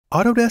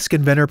Autodesk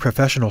Inventor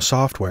Professional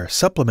software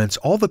supplements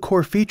all the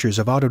core features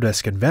of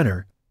Autodesk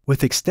Inventor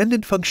with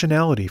extended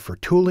functionality for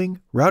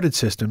tooling, routed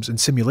systems, and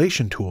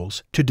simulation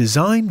tools to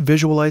design,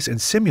 visualize, and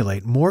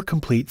simulate more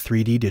complete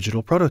 3D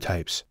digital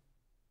prototypes.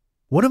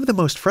 One of the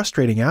most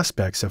frustrating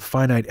aspects of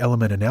finite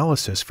element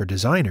analysis for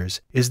designers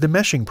is the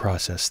meshing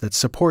process that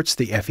supports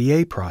the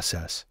FEA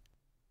process.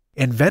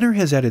 Inventor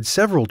has added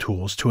several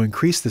tools to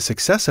increase the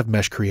success of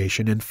mesh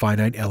creation in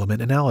finite element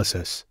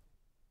analysis.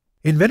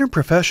 Inventor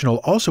Professional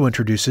also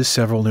introduces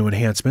several new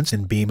enhancements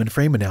in beam and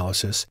frame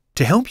analysis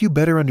to help you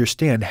better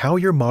understand how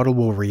your model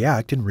will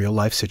react in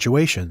real-life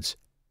situations.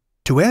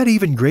 To add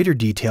even greater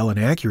detail and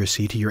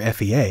accuracy to your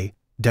FEA,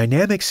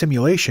 dynamic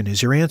simulation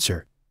is your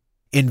answer.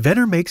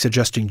 Inventor makes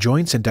adjusting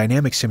joints and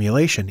dynamic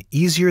simulation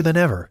easier than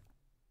ever.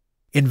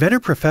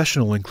 Inventor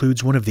Professional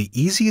includes one of the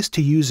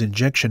easiest-to-use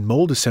injection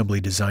mold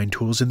assembly design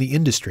tools in the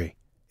industry.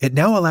 It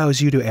now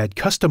allows you to add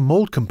custom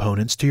mold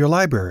components to your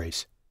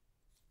libraries.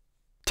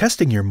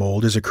 Testing your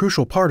mold is a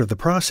crucial part of the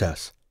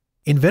process.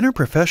 Inventor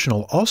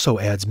Professional also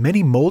adds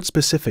many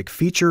mold-specific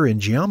feature and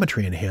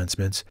geometry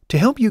enhancements to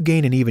help you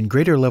gain an even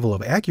greater level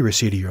of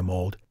accuracy to your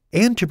mold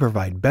and to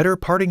provide better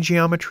parting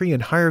geometry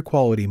and higher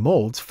quality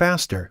molds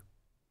faster.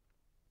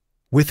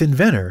 With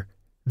Inventor,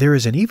 there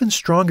is an even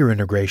stronger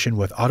integration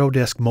with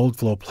Autodesk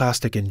MoldFlow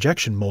plastic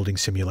injection molding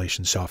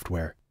simulation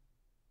software.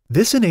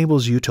 This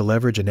enables you to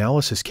leverage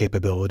analysis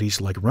capabilities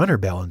like runner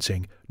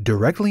balancing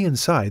directly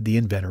inside the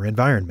Inventor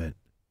environment.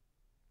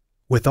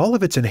 With all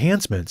of its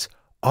enhancements,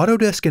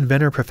 Autodesk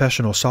Inventor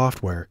Professional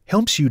software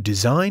helps you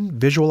design,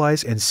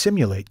 visualize, and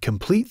simulate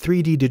complete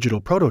 3D digital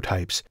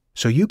prototypes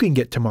so you can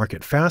get to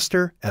market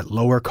faster at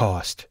lower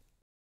cost.